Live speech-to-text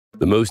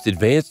the most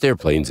advanced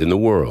airplanes in the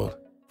world.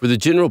 For the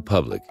general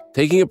public,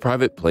 taking a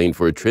private plane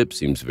for a trip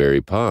seems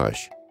very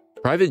posh.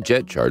 Private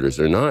jet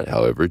charters are not,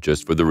 however,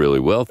 just for the really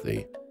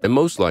wealthy, and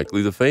most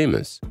likely the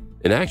famous.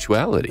 In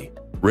actuality,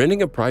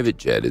 renting a private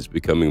jet is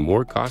becoming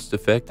more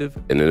cost-effective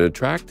and an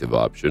attractive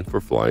option for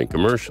flying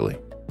commercially.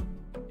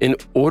 In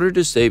order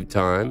to save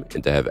time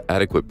and to have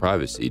adequate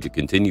privacy to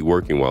continue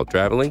working while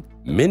traveling,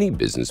 many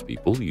business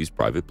people use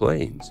private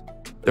planes.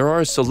 There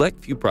are a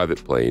select few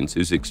private planes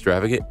whose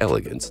extravagant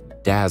elegance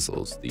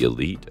dazzles the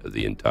elite of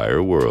the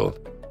entire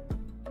world.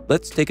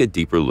 Let's take a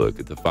deeper look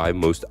at the 5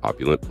 most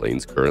opulent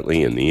planes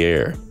currently in the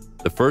air.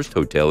 The first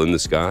hotel in the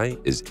sky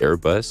is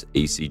Airbus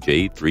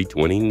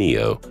ACJ320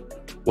 Neo.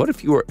 What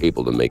if you were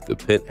able to make the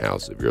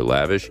penthouse of your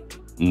lavish,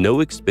 no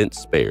expense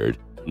spared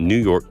New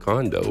York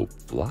condo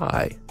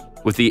fly?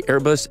 With the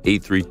Airbus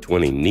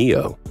A320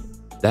 Neo,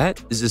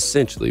 that is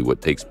essentially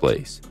what takes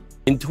place.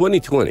 In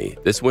 2020,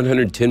 this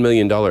 $110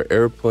 million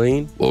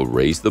airplane will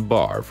raise the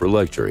bar for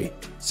luxury.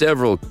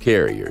 Several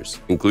carriers,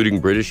 including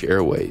British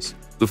Airways,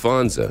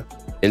 Lufthansa,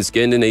 and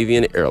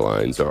Scandinavian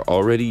Airlines are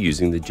already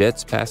using the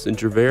jet's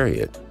passenger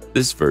variant.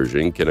 This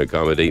version can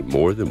accommodate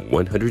more than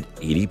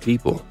 180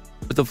 people,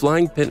 but the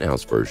flying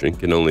penthouse version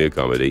can only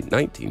accommodate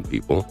 19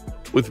 people,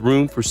 with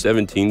room for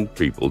 17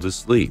 people to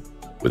sleep,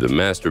 with a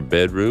master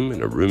bedroom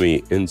and a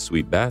roomy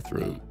en-suite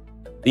bathroom.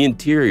 The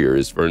interior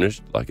is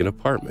furnished like an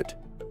apartment.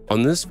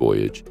 On this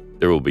voyage,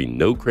 there will be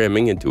no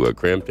cramming into a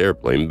cramped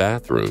airplane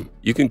bathroom.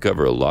 You can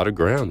cover a lot of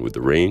ground with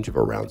a range of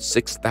around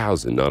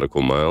 6,000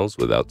 nautical miles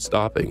without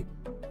stopping.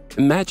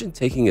 Imagine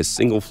taking a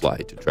single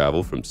flight to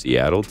travel from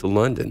Seattle to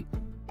London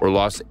or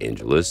Los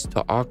Angeles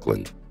to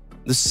Auckland.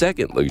 The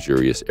second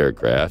luxurious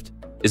aircraft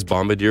is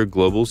Bombardier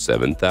Global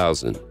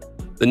 7000.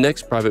 The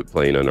next private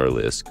plane on our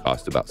list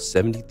cost about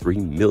 $73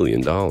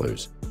 million,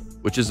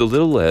 which is a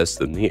little less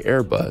than the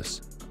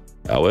Airbus.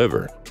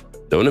 However,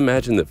 don't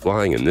imagine that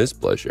flying in this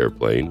plush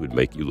airplane would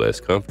make you less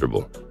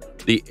comfortable.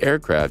 The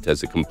aircraft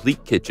has a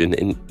complete kitchen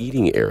and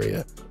eating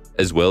area,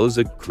 as well as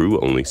a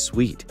crew-only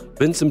suite.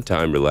 Spend some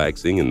time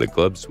relaxing in the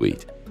club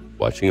suite,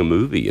 watching a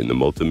movie in the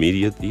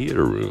multimedia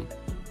theater room,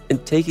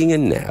 and taking a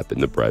nap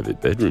in the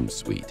private bedroom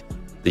suite.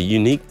 The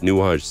unique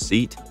nuage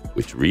seat,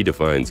 which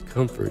redefines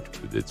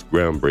comfort with its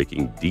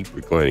groundbreaking deep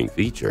reclining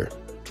feature,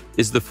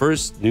 is the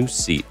first new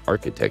seat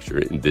architecture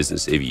in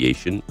business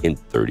aviation in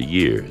 30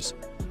 years.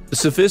 The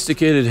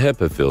sophisticated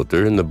HEPA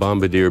filter in the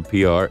Bombardier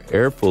PR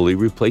Air fully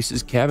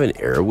replaces cabin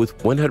air with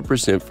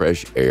 100%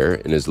 fresh air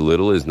in as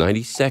little as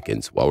 90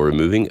 seconds while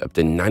removing up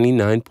to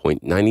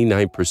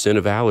 99.99%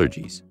 of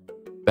allergies,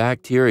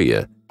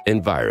 bacteria,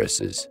 and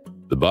viruses.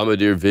 The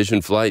Bombardier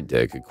Vision flight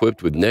deck,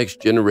 equipped with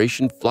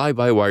next-generation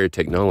fly-by-wire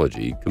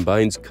technology,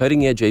 combines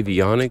cutting-edge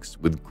avionics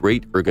with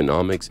great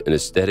ergonomics and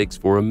aesthetics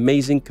for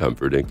amazing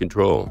comfort and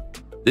control.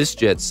 This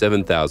jet's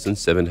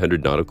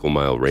 7,700 nautical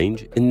mile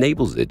range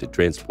enables it to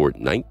transport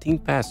 19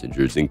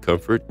 passengers in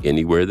comfort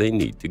anywhere they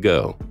need to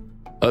go.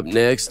 Up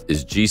next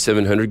is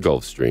G700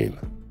 Gulfstream.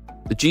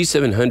 The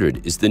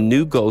G700 is the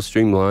new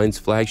Gulfstream line's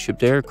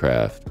flagship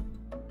aircraft.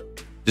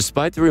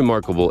 Despite the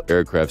remarkable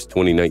aircraft's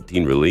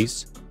 2019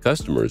 release,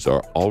 customers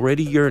are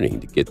already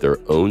yearning to get their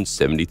own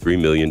 $73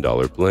 million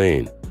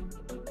plane.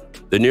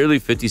 The nearly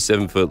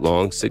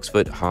 57-foot-long,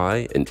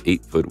 6-foot-high, and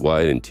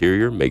 8-foot-wide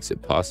interior makes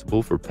it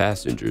possible for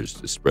passengers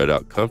to spread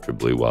out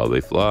comfortably while they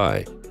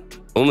fly.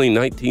 Only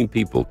 19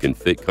 people can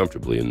fit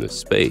comfortably in this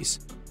space,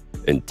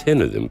 and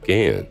 10 of them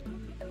can.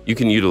 You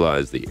can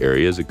utilize the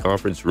area as a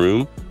conference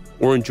room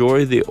or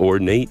enjoy the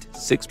ornate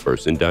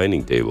 6-person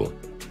dining table.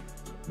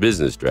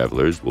 Business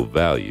travelers will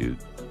value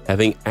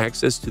having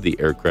access to the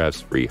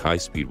aircraft's free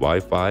high-speed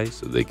Wi-Fi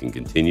so they can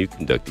continue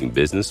conducting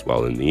business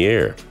while in the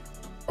air.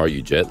 Are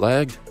you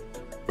jet-lagged?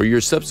 For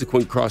your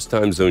subsequent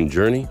cross-time zone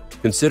journey,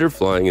 consider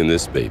flying in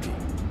this baby.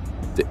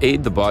 To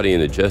aid the body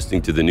in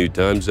adjusting to the new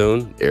time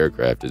zone, the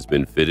aircraft has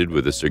been fitted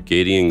with a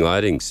circadian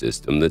lighting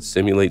system that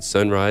simulates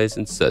sunrise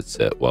and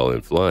sunset while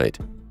in flight.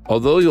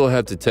 Although you'll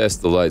have to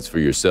test the lights for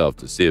yourself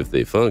to see if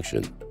they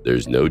function,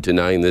 there's no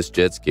denying this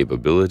jet's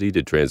capability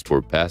to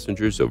transport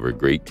passengers over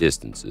great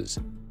distances.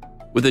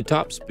 With a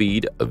top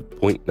speed of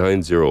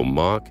 0.90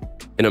 Mach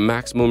and a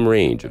maximum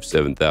range of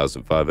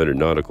 7,500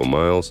 nautical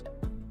miles,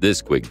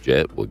 this quick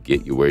jet will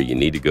get you where you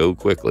need to go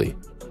quickly,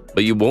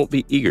 but you won't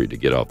be eager to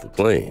get off the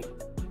plane.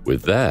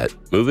 With that,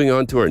 moving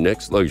on to our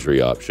next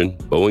luxury option,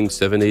 Boeing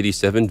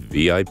 787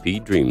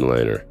 VIP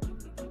Dreamliner.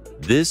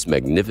 This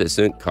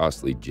magnificent,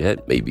 costly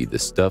jet may be the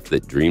stuff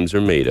that dreams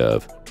are made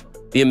of.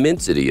 The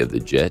immensity of the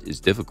jet is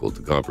difficult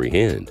to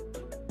comprehend.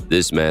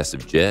 This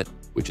massive jet,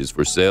 which is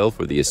for sale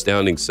for the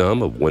astounding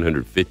sum of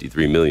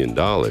 $153 million,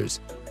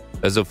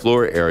 has a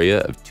floor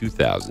area of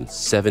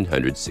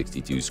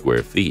 2,762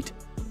 square feet,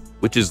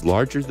 which is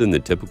larger than the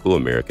typical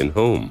American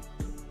home.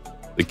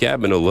 The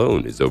cabin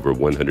alone is over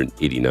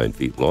 189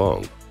 feet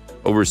long,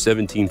 over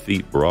 17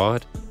 feet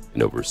broad,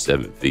 and over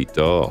 7 feet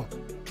tall.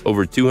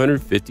 Over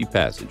 250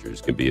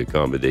 passengers can be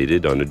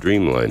accommodated on a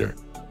Dreamliner.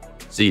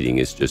 Seating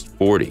is just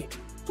 40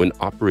 when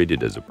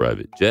operated as a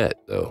private jet,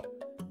 though.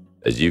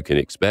 As you can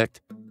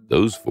expect,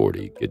 those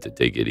 40 get to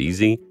take it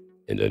easy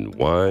and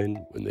unwind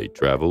when they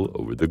travel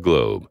over the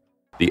globe.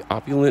 The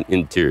opulent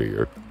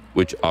interior,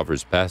 which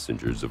offers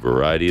passengers a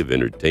variety of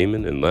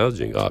entertainment and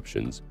lounging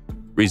options,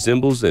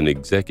 resembles an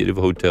executive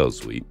hotel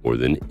suite more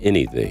than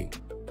anything.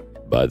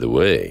 By the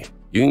way,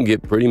 you can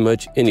get pretty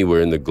much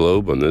anywhere in the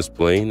globe on this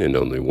plane in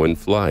only one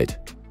flight.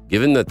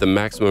 Given that the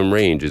maximum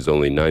range is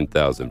only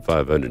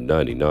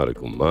 9,590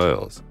 nautical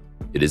miles,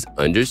 it is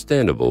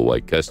understandable why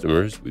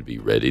customers would be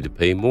ready to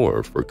pay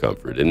more for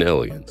comfort and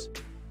elegance.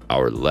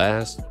 Our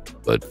last,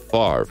 but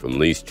far from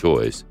least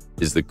choice,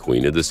 is the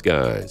Queen of the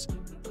Skies,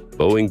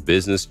 Boeing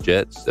Business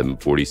Jet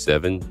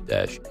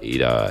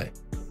 747-8i.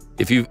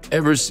 If you've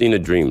ever seen a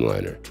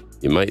Dreamliner,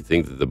 you might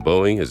think that the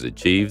Boeing has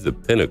achieved the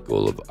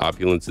pinnacle of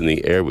opulence in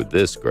the air with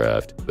this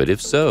craft, but if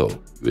so,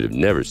 you would have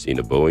never seen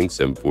a Boeing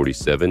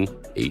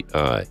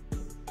 747-8i.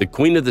 The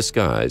Queen of the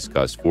Skies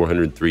costs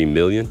 $403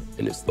 million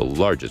and is the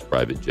largest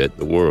private jet in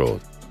the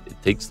world.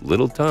 It takes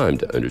little time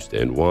to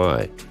understand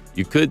why.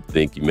 You could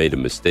think you made a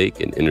mistake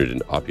and entered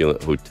an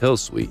opulent hotel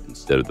suite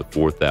instead of the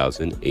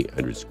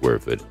 4,800 square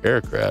foot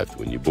aircraft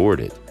when you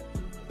board it.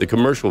 The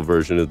commercial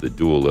version of the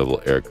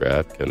dual-level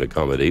aircraft can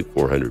accommodate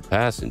 400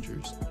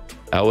 passengers.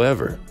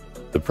 However,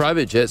 the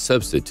private jet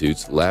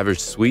substitutes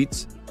lavish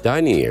suites,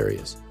 dining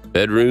areas,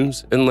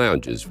 bedrooms, and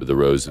lounges for the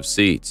rows of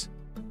seats.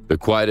 The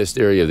quietest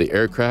area of the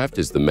aircraft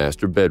is the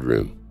master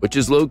bedroom, which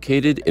is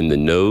located in the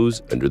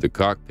nose under the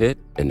cockpit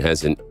and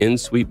has an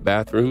en-suite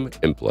bathroom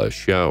and plush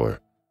shower.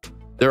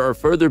 There are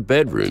further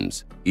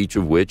bedrooms, each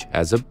of which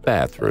has a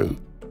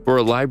bathroom. For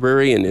a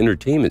library and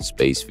entertainment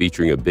space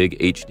featuring a big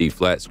HD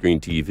flat-screen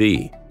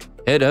TV,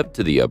 head up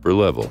to the upper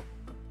level.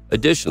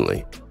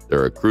 Additionally,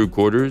 there are crew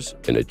quarters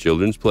and a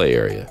children's play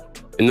area.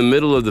 In the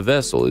middle of the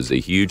vessel is a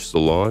huge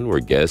salon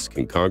where guests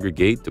can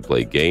congregate to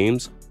play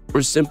games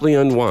or simply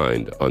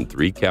unwind on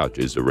 3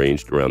 couches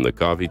arranged around the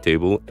coffee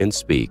table and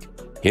speak.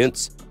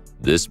 Hence,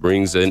 this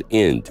brings an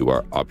end to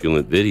our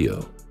opulent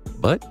video.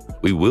 But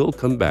we will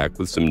come back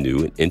with some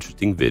new and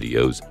interesting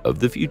videos of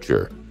the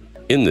future,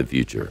 in the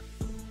future.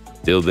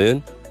 Till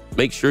then,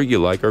 make sure you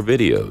like our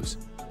videos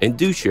and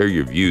do share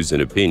your views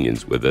and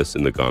opinions with us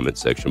in the comment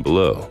section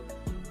below.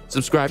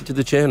 Subscribe to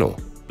the channel,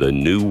 The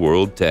New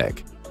World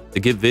Tech, to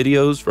get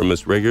videos from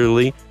us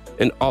regularly,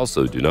 and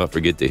also do not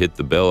forget to hit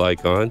the bell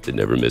icon to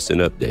never miss an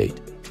update.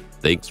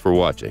 Thanks for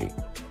watching.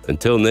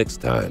 Until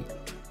next time,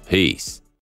 peace.